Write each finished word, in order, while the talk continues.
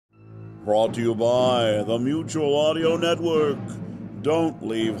Brought to you by the Mutual Audio Network. Don't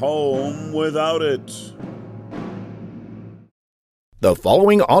leave home without it. The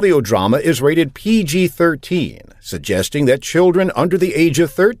following audio drama is rated PG-13, suggesting that children under the age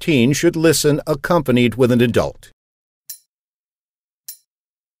of 13 should listen accompanied with an adult.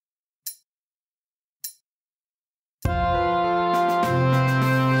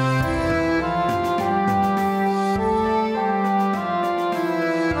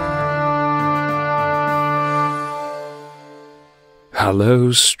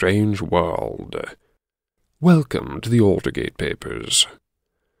 Hello, strange world. Welcome to the Aldergate papers.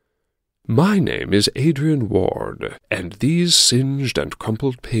 My name is Adrian Ward, and these singed and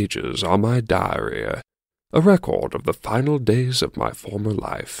crumpled pages are my diary, a record of the final days of my former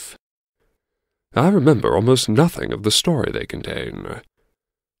life. I remember almost nothing of the story they contain.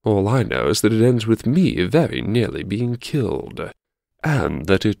 All I know is that it ends with me very nearly being killed, and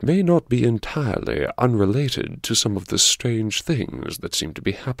that it may not be entirely unrelated to some of the strange things that seem to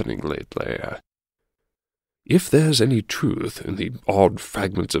be happening lately. If there's any truth in the odd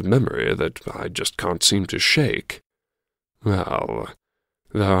fragments of memory that I just can't seem to shake, well,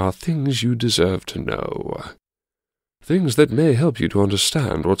 there are things you deserve to know. Things that may help you to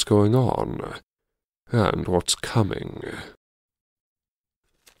understand what's going on, and what's coming.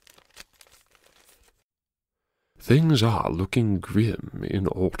 Things are looking grim in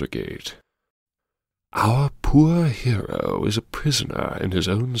Aldergate. Our poor hero is a prisoner in his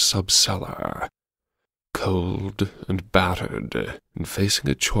own sub-cellar, cold and battered, and facing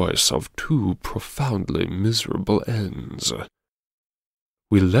a choice of two profoundly miserable ends.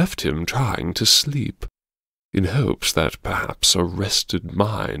 We left him trying to sleep, in hopes that perhaps a rested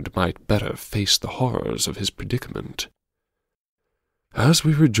mind might better face the horrors of his predicament. As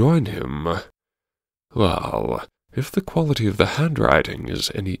we rejoin him, well, if the quality of the handwriting is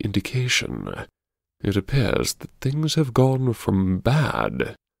any indication, it appears that things have gone from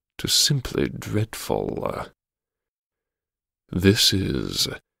bad to simply dreadful. This is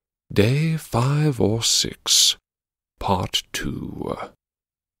Day 5 or 6, Part 2,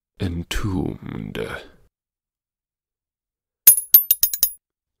 Entombed.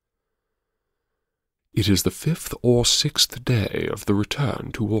 It is the 5th or 6th day of the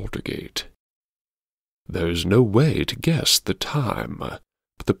return to Aldergate. There is no way to guess the time,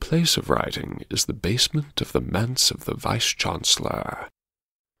 but the place of writing is the basement of the manse of the Vice-Chancellor.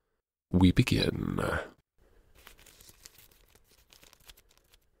 We begin.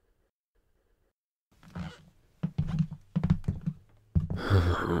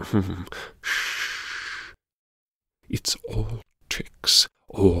 Shh. It's all tricks,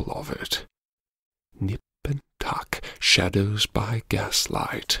 all of it. Nip and tuck, shadows by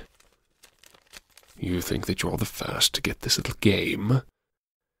gaslight. You think that you're the first to get this little game?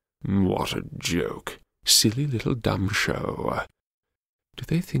 What a joke. Silly little dumb show. Do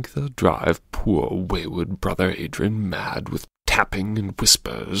they think they'll drive poor wayward brother Adrian mad with tapping and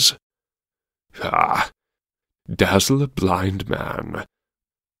whispers? Ah! Dazzle a blind man.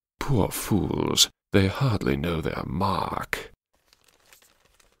 Poor fools, they hardly know their mark.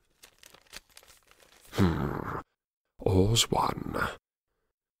 All's one.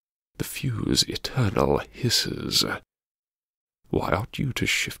 The fuse eternal hisses. Why ought you to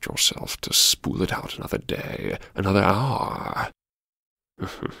shift yourself to spool it out another day, another hour?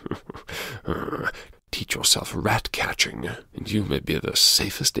 Teach yourself rat-catching, and you may be the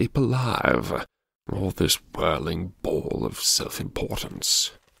safest ape alive. All this whirling ball of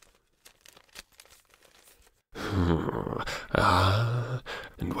self-importance.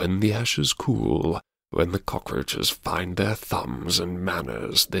 And when the ashes cool, when the cockroaches find their thumbs and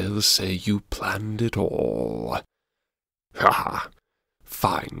manners, they'll say you planned it all. Ha!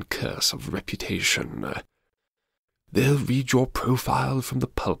 Fine curse of reputation. They'll read your profile from the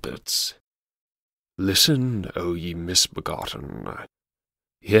pulpits. Listen, O ye misbegotten.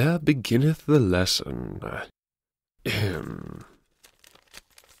 Here beginneth the lesson.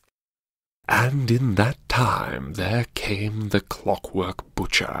 And in that time there came the clockwork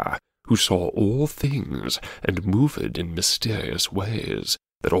butcher, who saw all things, and moved in mysterious ways,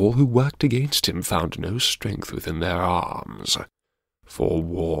 that all who worked against him found no strength within their arms. For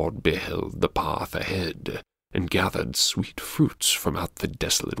Ward beheld the path ahead, and gathered sweet fruits from out the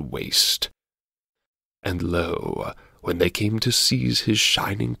desolate waste. And lo, when they came to seize his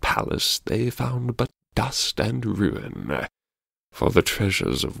shining palace, they found but dust and ruin. For the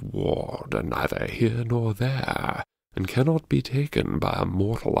treasures of Ward are neither here nor there, and cannot be taken by a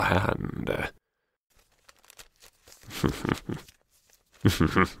mortal hand.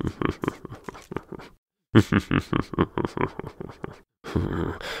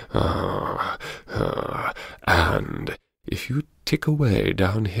 And if you tick away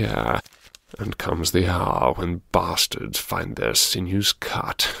down here, and comes the hour when bastards find their sinews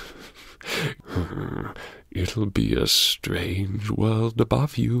cut, it'll be a strange world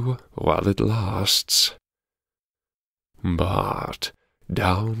above you while it lasts. But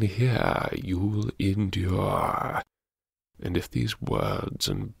down here you'll endure, and if these words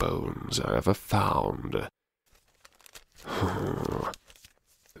and bones are ever found,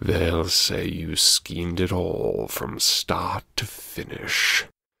 they'll say you schemed it all from start to finish,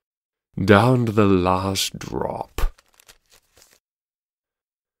 down to the last drop.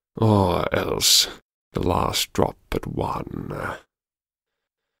 Or else the last drop but one.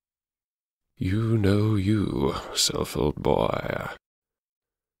 You know you, self-willed boy.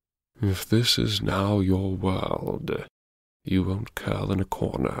 If this is now your world, you won't curl in a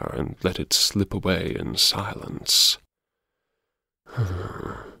corner and let it slip away in silence.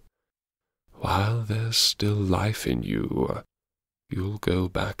 While there's still life in you, you'll go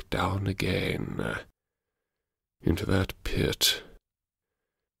back down again, into that pit.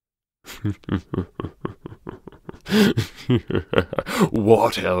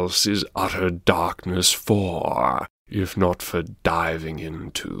 What else is utter darkness for, if not for diving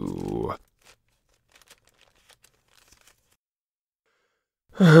into?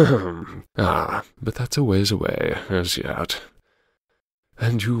 But that's a ways away, as yet.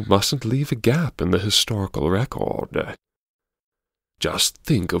 And you mustn't leave a gap in the historical record. Just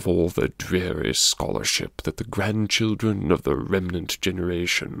think of all the dreary scholarship that the grandchildren of the remnant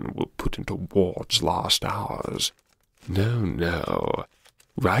generation will put into Ward's last hours. No,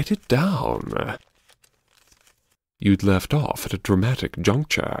 write it down. You'd left off at a dramatic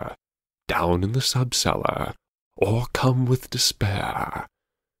juncture, down in the sub-cellar, o'ercome with despair,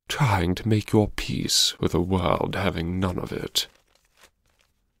 trying to make your peace with a world having none of it.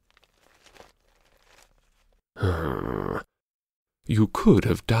 You could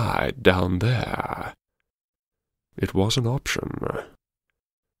have died down there. It was an option,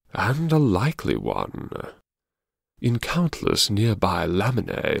 and a likely one. In countless nearby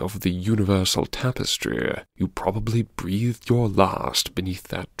laminae of the universal tapestry, you probably breathed your last beneath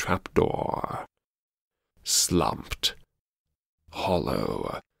that trapdoor. Slumped,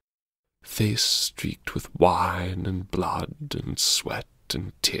 hollow, face streaked with wine and blood and sweat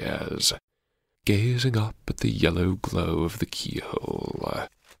and tears, gazing up at the yellow glow of the keyhole.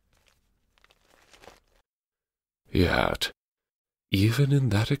 Yet, even in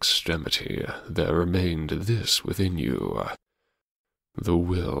that extremity, there remained this within you, the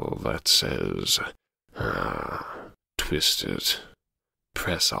will that says, twist it,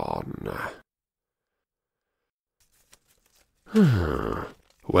 press on.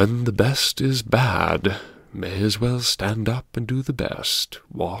 When the best is bad, may as well stand up and do the best,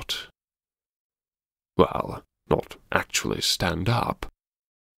 what? Well, not actually stand up,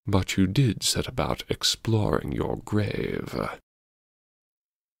 but you did set about exploring your grave.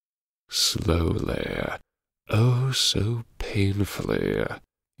 Slowly, oh so painfully,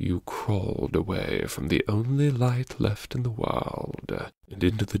 you crawled away from the only light left in the world, and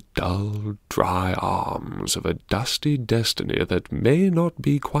into the dull, dry arms of a dusty destiny that may not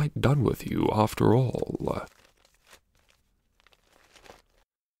be quite done with you after all.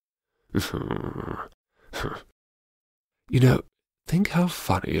 You know, think how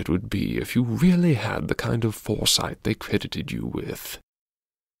funny it would be if you really had the kind of foresight they credited you with.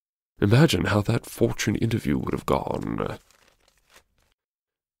 Imagine how that fortune interview would have gone.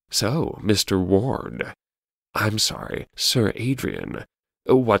 So, Mr. Ward, I'm sorry, Sir Adrian,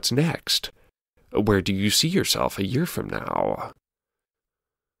 what's next? Where do you see yourself a year from now?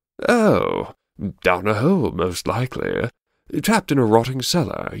 Oh, down a hole, most likely. Trapped in a rotting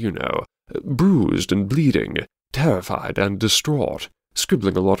cellar, you know, bruised and bleeding, terrified and distraught,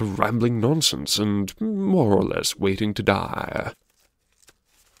 scribbling a lot of rambling nonsense and more or less waiting to die.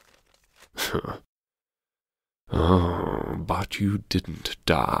 Oh, but you didn't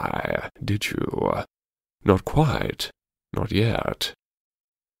die, did you? Not quite. Not yet.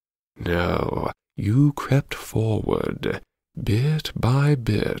 No, you crept forward, bit by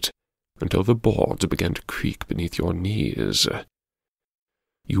bit, until the boards began to creak beneath your knees.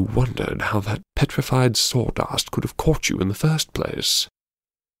 You wondered how that petrified sawdust could have caught you in the first place.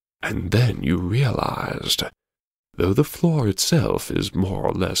 And then you realized, though the floor itself is more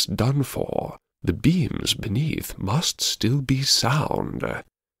or less done for, the beams beneath must still be sound.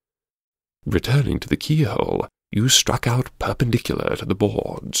 Returning to the keyhole, you struck out perpendicular to the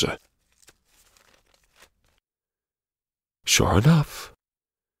boards. Sure enough,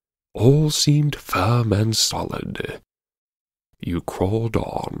 All seemed firm and solid. You crawled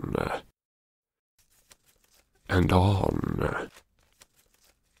on, and on.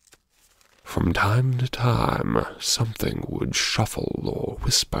 From time to time, something would shuffle or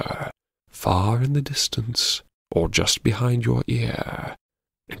whisper, far in the distance, or just behind your ear,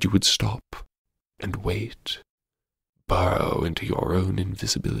 and you would stop and wait, burrow into your own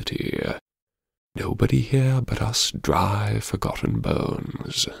invisibility. Nobody here but us dry, forgotten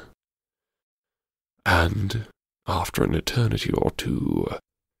bones. And, after an eternity or two,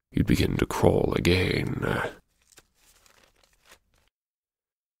 you'd begin to crawl again.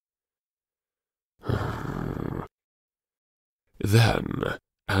 Then,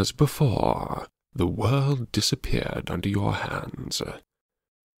 as before, the world disappeared under your hands.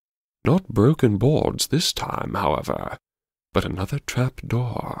 Not broken boards this time, however, but another trap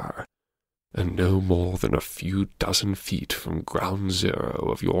door, and no more than a few dozen feet from ground zero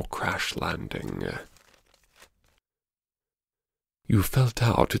of your crash landing. You felt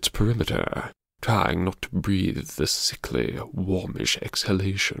out its perimeter, trying not to breathe the sickly, warmish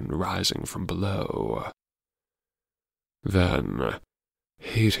exhalation rising from below. Then,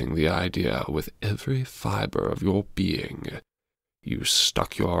 hating the idea with every fiber of your being, you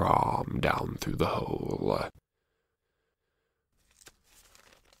stuck your arm down through the hole.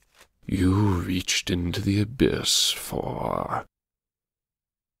 You reached into the abyss for...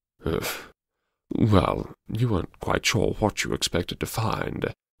 Well, you weren't quite sure what you expected to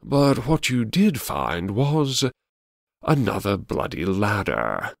find, but what you did find was another bloody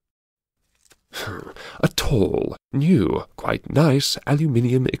ladder. A tall, new, quite nice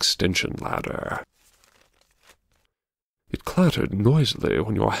aluminium extension ladder. It clattered noisily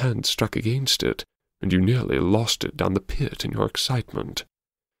when your hand struck against it, and you nearly lost it down the pit in your excitement.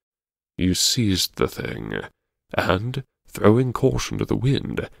 You seized the thing, and, throwing caution to the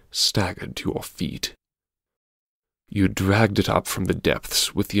wind, staggered to your feet. You dragged it up from the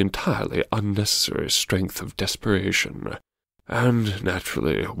depths with the entirely unnecessary strength of desperation, and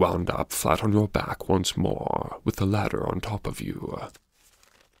naturally wound up flat on your back once more, with the ladder on top of you.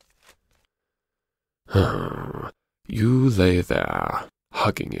 You lay there,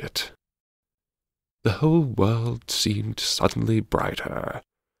 hugging it. The whole world seemed suddenly brighter,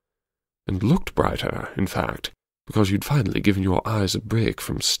 and looked brighter, in fact, because you'd finally given your eyes a break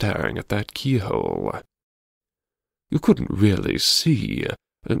from staring at that keyhole. You couldn't really see,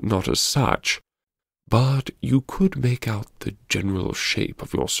 not as such, but you could make out the general shape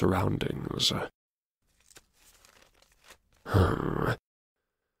of your surroundings.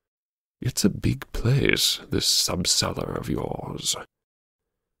 It's a big place, this sub-cellar of yours.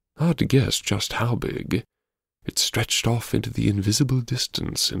 Hard to guess just how big. It stretched off into the invisible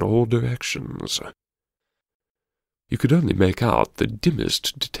distance in all directions. You could only make out the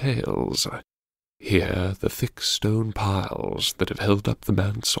dimmest details. Here, the thick stone piles that have held up the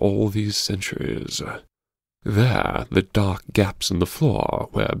manse all these centuries. There, the dark gaps in the floor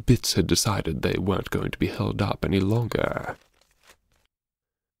where bits had decided they weren't going to be held up any longer.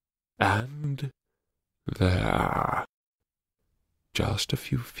 And there, just a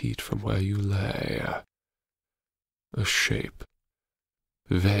few feet from where you lay, a shape,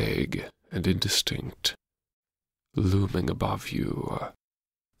 vague and indistinct, looming above you.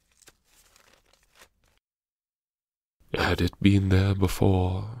 Had it been there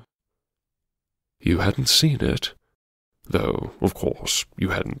before? You hadn't seen it, though, of course, you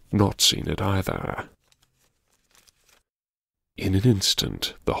hadn't not seen it either. In an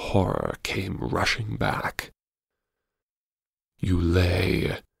instant, the horror came rushing back. You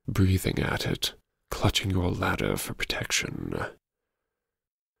lay, breathing at it, clutching your ladder for protection.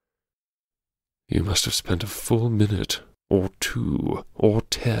 You must have spent a full minute, or 2, or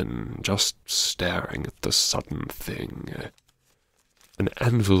 10, just staring at the sudden thing. An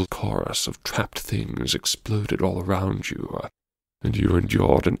anvil chorus of trapped things exploded all around you, and you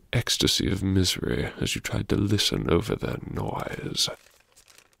endured an ecstasy of misery as you tried to listen over their noise.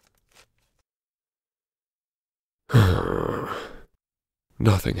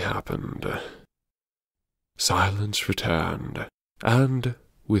 Nothing happened. Silence returned, and,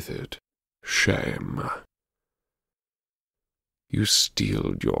 with it, shame. You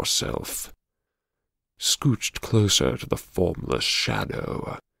steeled yourself, scooched closer to the formless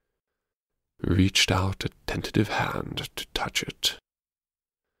shadow, reached out a tentative hand to touch it.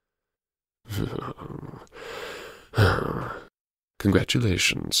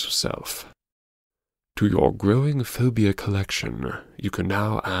 Congratulations, self. To your growing phobia collection, you can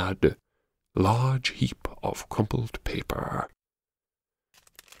now add large heap of crumpled paper.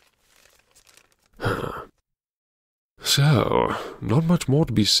 So, not much more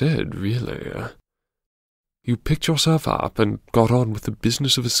to be said, really. You picked yourself up and got on with the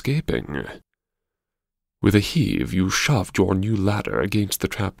business of escaping. With a heave, you shoved your new ladder against the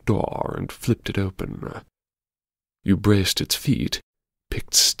trap door and flipped it open. You braced its feet,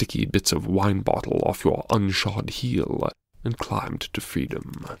 picked sticky bits of wine bottle off your unshod heel, and climbed to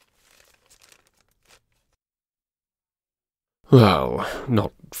freedom. Well,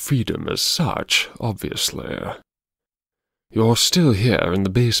 not freedom as such, obviously. You're still here in the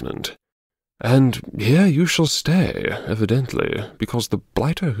basement, and here you shall stay, evidently, because the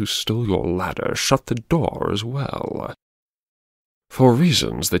blighter who stole your ladder shut the door as well. For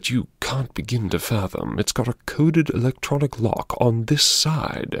reasons that you can't begin to fathom, it's got a coded electronic lock on this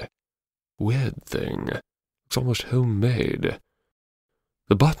side. Weird thing. It's almost homemade.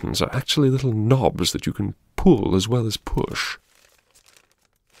 The buttons are actually little knobs that you can pull as well as push.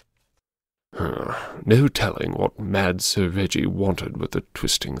 No telling what mad Sir Reggie wanted with the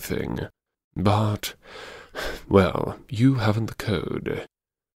twisting thing. But, well, you haven't the code.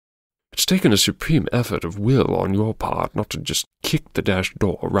 It's taken a supreme effort of will on your part not to just kick the dashed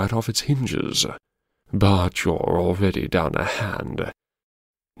door right off its hinges. But you're already down a hand.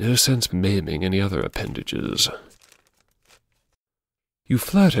 No sense maiming any other appendages. You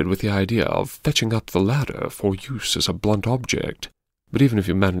flirted with the idea of fetching up the ladder for use as a blunt object, but even if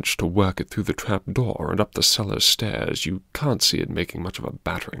you managed to work it through the trap door and up the cellar stairs, you can't see it making much of a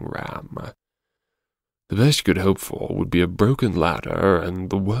battering ram. The best you could hope for would be a broken ladder and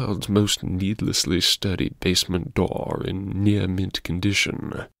the world's most needlessly sturdy basement door in near-mint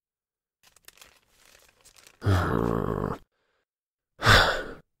condition.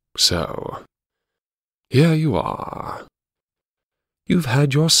 So, here you are. You've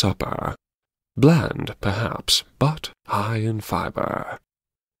had your supper. Bland, perhaps, but high in fiber.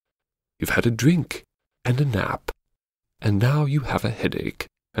 You've had a drink and a nap, and now you have a headache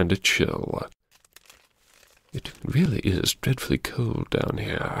and a chill. It really is dreadfully cold down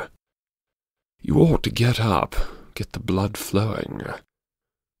here. You ought to get up, get the blood flowing.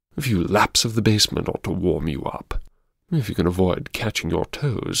 A few laps of the basement ought to warm you up, if you can avoid catching your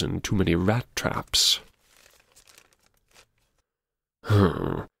toes in too many rat traps.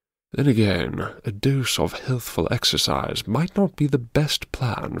 Then again, a dose of healthful exercise might not be the best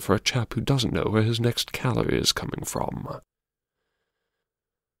plan for a chap who doesn't know where his next calorie is coming from.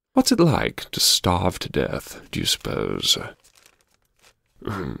 What's it like to starve to death, do you suppose?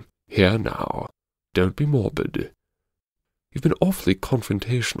 Here now, don't be morbid. You've been awfully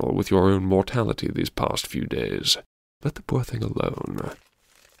confrontational with your own mortality these past few days. Let the poor thing alone.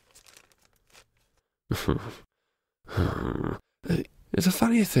 It's a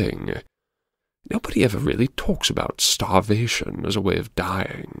funny thing. Nobody ever really talks about starvation as a way of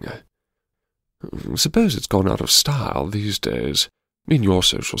dying. Suppose it's gone out of style these days, in your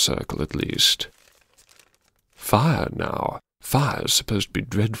social circle at least. Fire now. Fire's supposed to be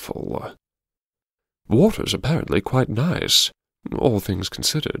dreadful. Water's apparently quite nice, all things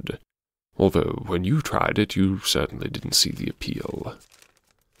considered, although when you tried it you certainly didn't see the appeal.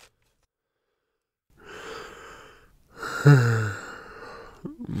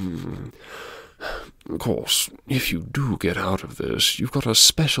 Of course, if you do get out of this, you've got a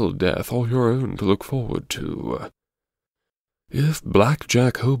special death all your own to look forward to. If Black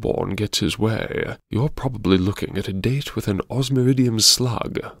Jack Holborn gets his way, you're probably looking at a date with an osmiridium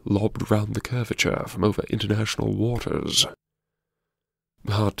slug lobbed round the curvature from over international waters.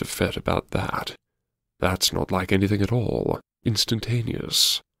 Hard to fret about that. That's not like anything at all.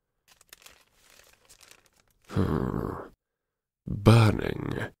 Instantaneous.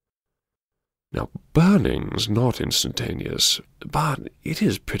 Burning. Now, burning's not instantaneous, but it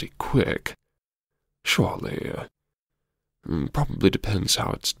is pretty quick. Surely. Probably depends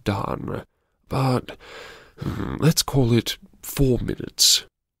how it's done, but let's call it 4 minutes.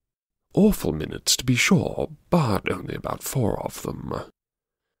 Awful minutes, to be sure, but only about 4 of them.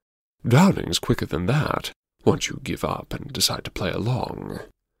 Drowning's quicker than that, once you give up and decide to play along.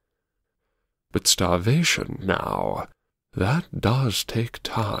 But starvation, now, that does take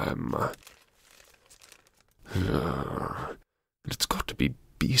time. It's got to be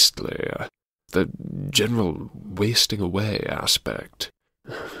beastly. The general wasting away aspect.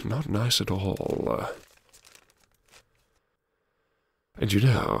 Not nice at all. And you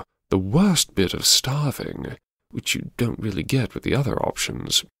know, the worst bit of starving, which you don't really get with the other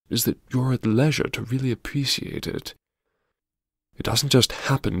options, is that you're at leisure to really appreciate it. It doesn't just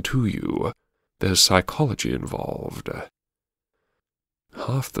happen to you. There's psychology involved.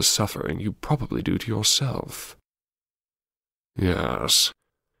 Half the suffering you probably do to yourself. Yes.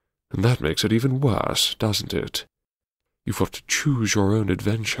 And that makes it even worse, doesn't it? You've got to choose your own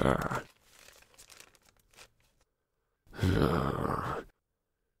adventure.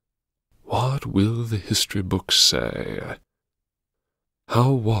 What will the history books say?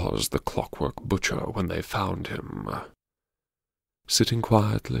 How was the clockwork butcher when they found him? Sitting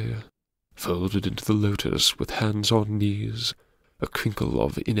quietly, folded into the lotus with hands on knees, a crinkle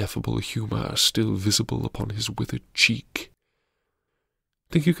of ineffable humour still visible upon his withered cheek.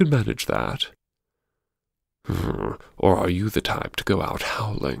 Think you could manage that? Or are you the type to go out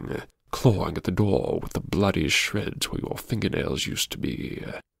howling, clawing at the door with the bloody shreds where your fingernails used to be?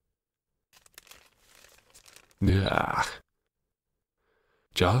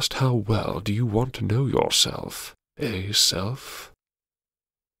 Just how well do you want to know yourself, self?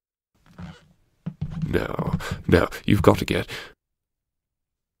 No, you've got to get...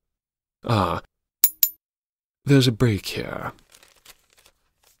 There's a break here.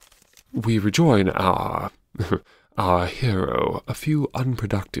 We rejoin our hero a few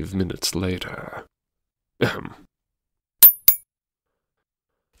unproductive minutes later.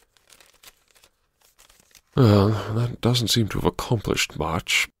 Well, that doesn't seem to have accomplished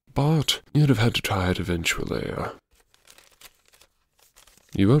much, but you'd have had to try it eventually.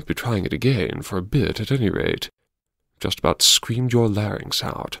 You won't be trying it again for a bit, at any rate. Just about screamed your larynx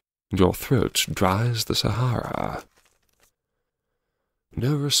out, and your throat's dry as the Sahara.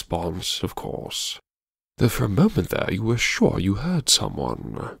 No response, of course, though for a moment there you were sure you heard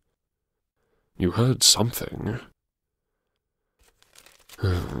someone. You heard something.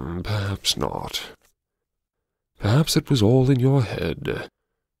 Perhaps not. Perhaps it was all in your head.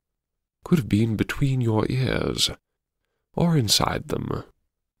 Could have been between your ears, or inside them.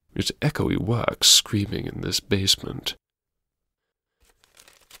 It's echoey work screaming in this basement.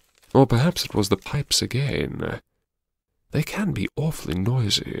 Or perhaps it was the pipes again. They can be awfully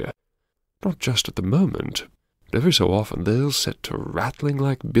noisy, not just at the moment, but every so often they'll set to rattling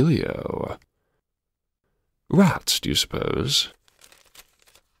like billy-o. Rats, do you suppose?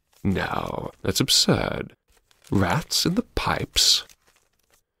 No, that's absurd. Rats in the pipes?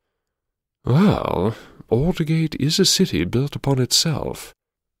 Well, Aldergate is a city built upon itself.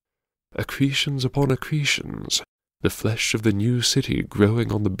 Accretions upon accretions, the flesh of the new city growing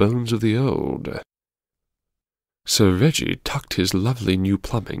on the bones of the old. Sir Reggie tucked his lovely new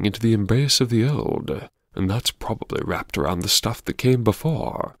plumbing into the embrace of the old, and that's probably wrapped around the stuff that came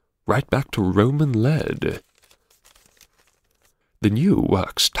before, right back to Roman lead. The new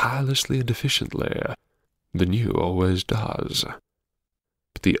works tirelessly and efficiently. The new always does.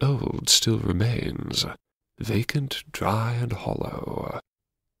 But the old still remains, vacant, dry, and hollow.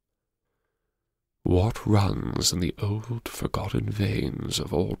 What runs in the old, forgotten veins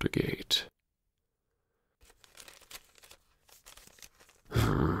of Aldergate?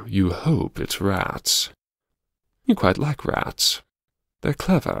 You hope it's rats. You quite like rats. They're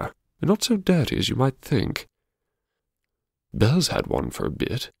clever, and not so dirty as you might think. Belle's had one for a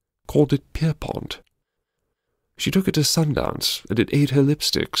bit, called it Pierpont. She took it to Sundance, and it ate her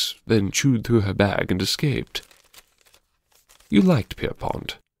lipsticks, then chewed through her bag and escaped. You liked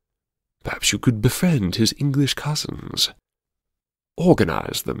Pierpont. Perhaps you could befriend his English cousins.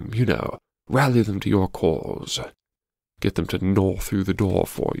 Organize them, you know, rally them to your cause. Get them to gnaw through the door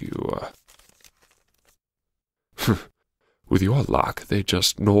for you. With your luck, they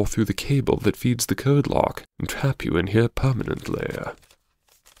just gnaw through the cable that feeds the code lock and trap you in here permanently.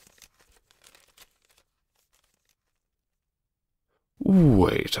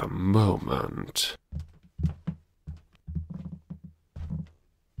 Wait a moment.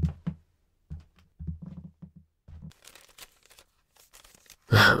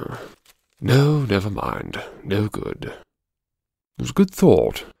 No, never mind. No good. It was a good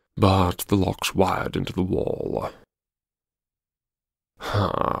thought, but the lock's wired into the wall.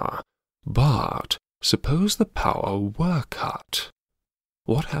 But suppose the power were cut.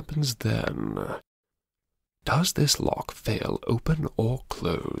 What happens then? Does this lock fail open or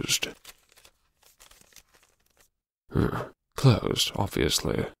closed? Closed,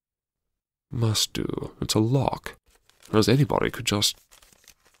 obviously. Must do. It's a lock. Or else anybody could just...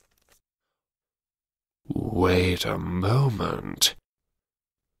 Wait a moment.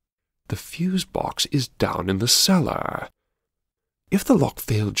 The fuse box is down in the cellar. If the lock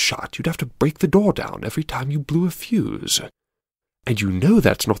failed shut, you'd have to break the door down every time you blew a fuse. And you know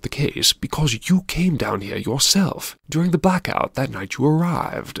that's not the case because you came down here yourself during the blackout that night you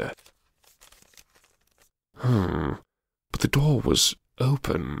arrived. But the door was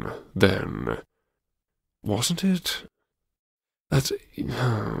open then, wasn't it? That's...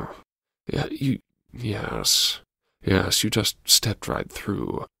 Yes, you just stepped right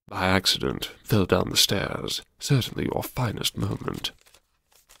through. By accident, fell down the stairs. Certainly your finest moment.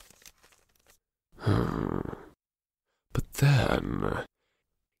 But then...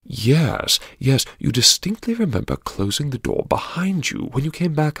 Yes, you distinctly remember closing the door behind you when you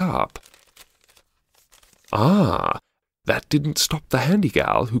came back up. Ah, that didn't stop the handy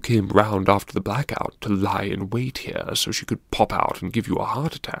gal who came round after the blackout to lie in wait here so she could pop out and give you a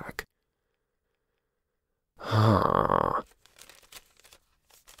heart attack.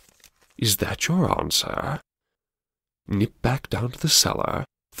 Is that your answer? Nip back down to the cellar,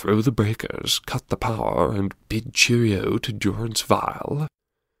 throw the breakers, cut the power, and bid cheerio to Durance Vile?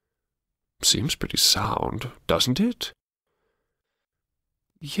 Seems pretty sound, doesn't it?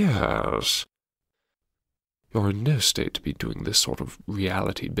 Yes. You're in no state to be doing this sort of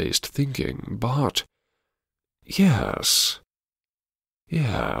reality-based thinking, but... Yes.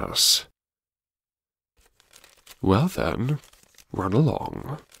 Well then, run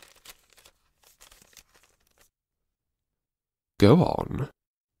along. Go on.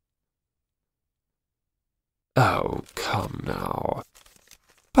 Oh, come now.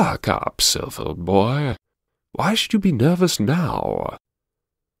 Back up, Sylph, old boy. Why should you be nervous now?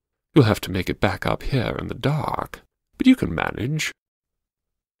 You'll have to make it back up here in the dark, but you can manage.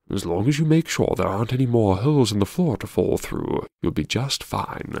 As long as you make sure there aren't any more holes in the floor to fall through, you'll be just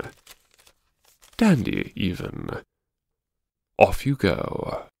fine. Dandy, even. Off you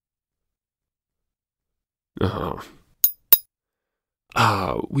go.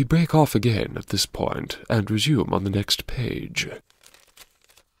 We break off again at this point and resume on the next page.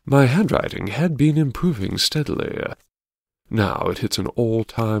 My handwriting had been improving steadily. Now it hits an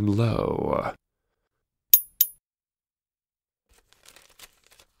all-time low.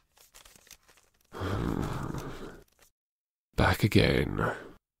 Back again.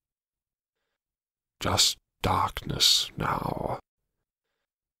 Just darkness now.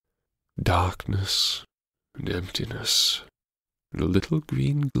 Darkness and emptiness, and a little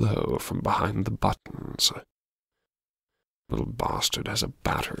green glow from behind the buttons. Little bastard has a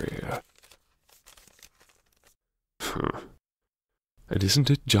battery. And isn't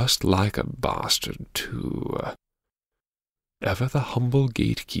it just like a bastard, too? Ever the humble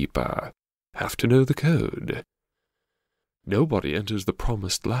gatekeeper. Have to know the code. Nobody enters the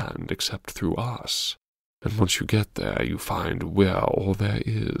promised land except through us, and once you get there, you find we're all there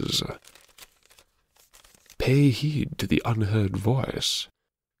is. Pay heed to the unheard voice.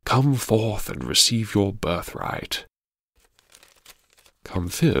 Come forth and receive your birthright. Come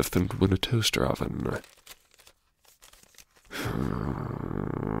fifth and win a toaster oven.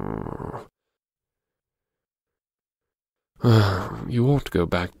 You ought to go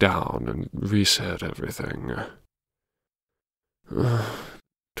back down and reset everything.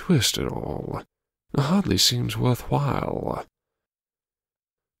 Twist it all. It hardly seems worthwhile.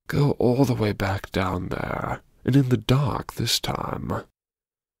 Go all the way back down there, and in the dark this time.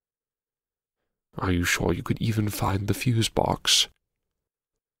 Are you sure you could even find the fuse box?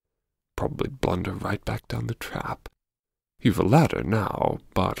 Probably blunder right back down the trap. You've a ladder now,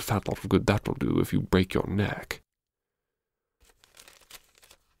 but a fat lot of good that will do if you break your neck.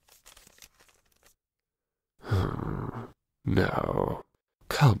 No,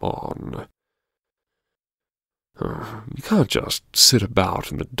 come on. You can't just sit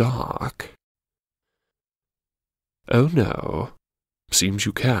about in the dark. Oh no, seems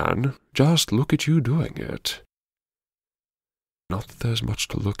you can. Just look at you doing it. Not that there's much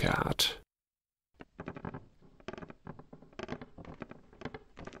to look at.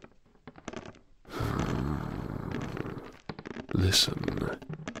 Listen.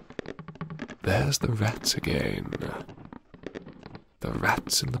 There's the rats again. The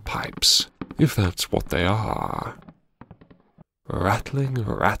rats in the pipes, if that's what they are. Rattling,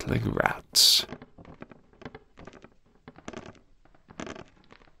 rattling rats.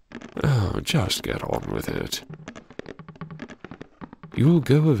 Oh, just get on with it. You'll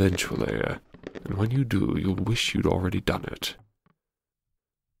go eventually, and when you do, you'll wish you'd already done it.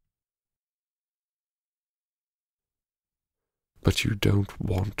 But you don't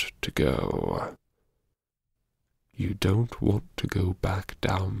want to go. You don't want to go back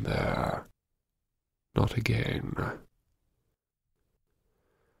down there. Not again.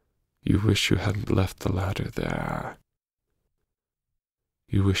 You wish you hadn't left the ladder there.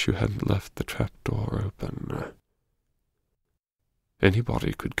 You wish you hadn't left the trapdoor open.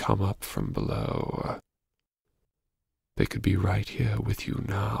 Anybody could come up from below. They could be right here with you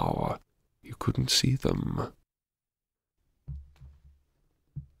now. You couldn't see them.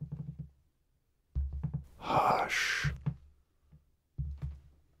 Hush.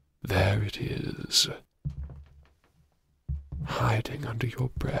 There it is. hiding under your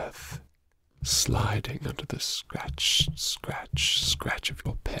breath, sliding under the scratch of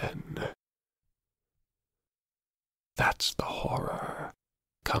your pen. That's the horror,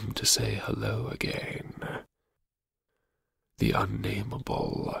 come to say hello again. The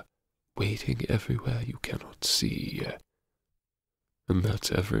unnameable, waiting everywhere you cannot see. And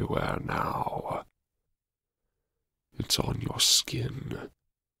that's everywhere now. It's on your skin,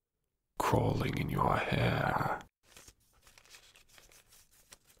 crawling in your hair.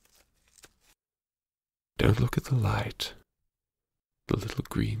 Don't look at the light, the little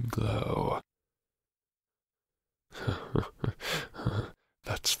green glow.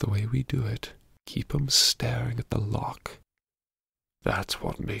 That's the way we do it. Keep 'em staring at the lock. That's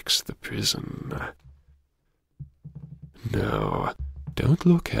what makes the prison. No, don't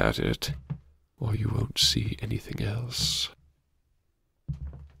look at it, or you won't see anything else.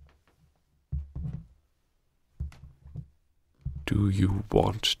 Do you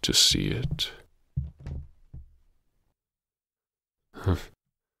want to see it?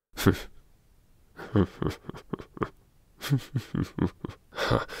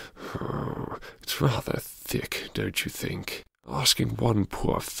 It's rather thick, don't you think? Asking one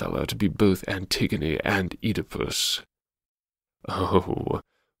poor fellow to be both Antigone and Oedipus. Oh,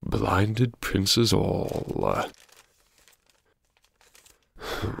 blinded princes all.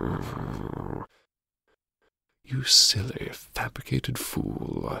 You silly, fabricated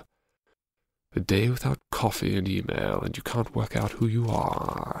fool. A day without coffee and email, and you can't work out who you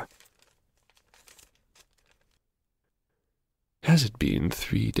are. Has it been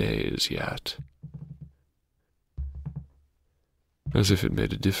 3 days yet? As if it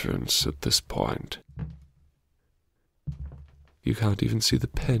made a difference at this point. You can't even see the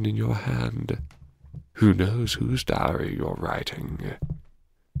pen in your hand. Who knows whose diary you're writing?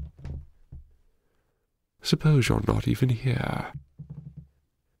 Suppose you're not even here.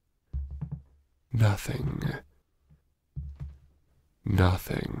 Nothing.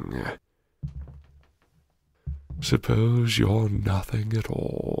 Nothing. Suppose you're nothing at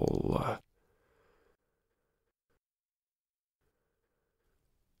all.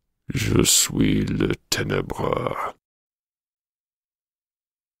 Je suis le ténébreux.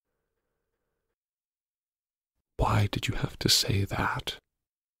 Why did you have to say that?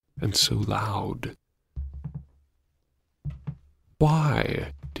 And so loud?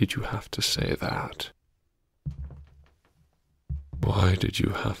 Why did you have to say that? Why did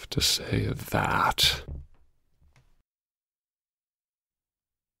you have to say that?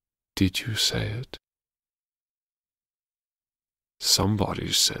 Did you say it?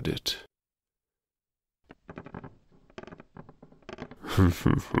 Somebody said it.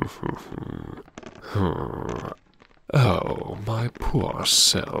 Oh, my poor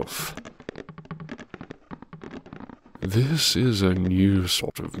self. This is a new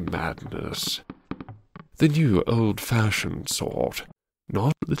sort of madness. The new old-fashioned sort.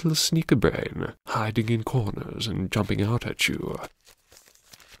 Not little sneaker-brain, hiding in corners and jumping out at you.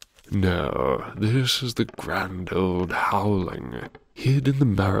 No, this is the grand old howling, hid in the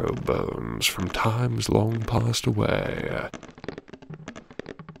marrow bones from times long passed away.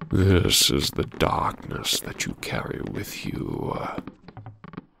 This is the darkness that you carry with you.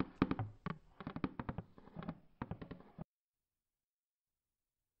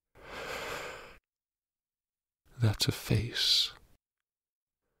 That's a face,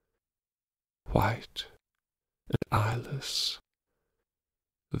 white and eyeless,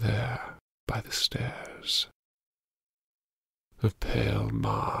 there by the stairs, a pale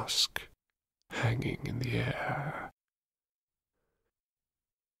mask hanging in the air.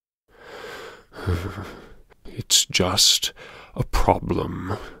 It's just a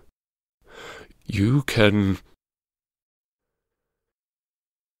problem. You can...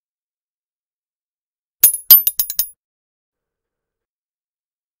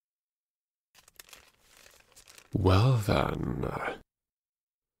 Well then,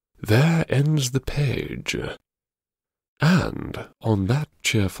 there ends the page. And, on that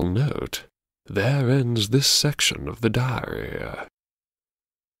cheerful note, there ends this section of the diary.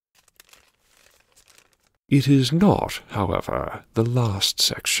 It is not, however, the last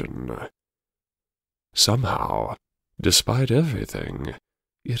section. Somehow, despite everything,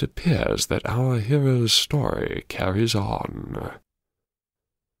 it appears that our hero's story carries on.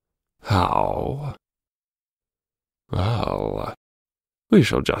 How? Well, we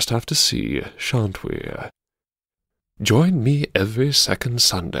shall just have to see, shan't we? Join me every second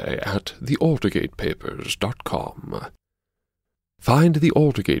Sunday at thealdergatepapers.com. Find the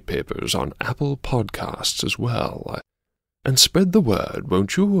Aldergate Papers on Apple Podcasts as well, and spread the word,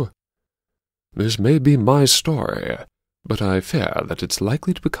 won't you? This may be my story, but I fear that it's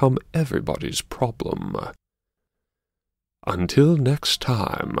likely to become everybody's problem. Until next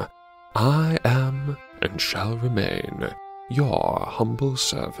time, I am and shall remain your humble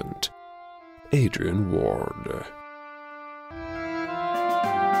servant, Adrian Ward.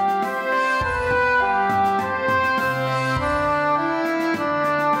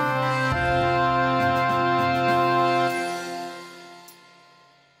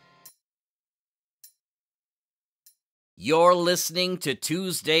 You're listening to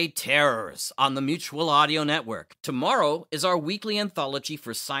Tuesday Terrors on the Mutual Audio Network. Tomorrow is our weekly anthology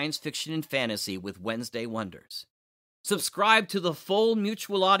for science fiction and fantasy with Wednesday Wonders. Subscribe to the full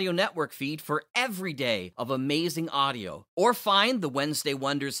Mutual Audio Network feed for every day of amazing audio, or find the Wednesday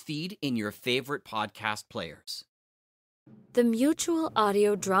Wonders feed in your favorite podcast players. The Mutual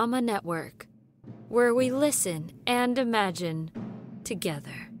Audio Drama Network, where we listen and imagine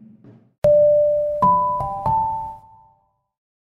together.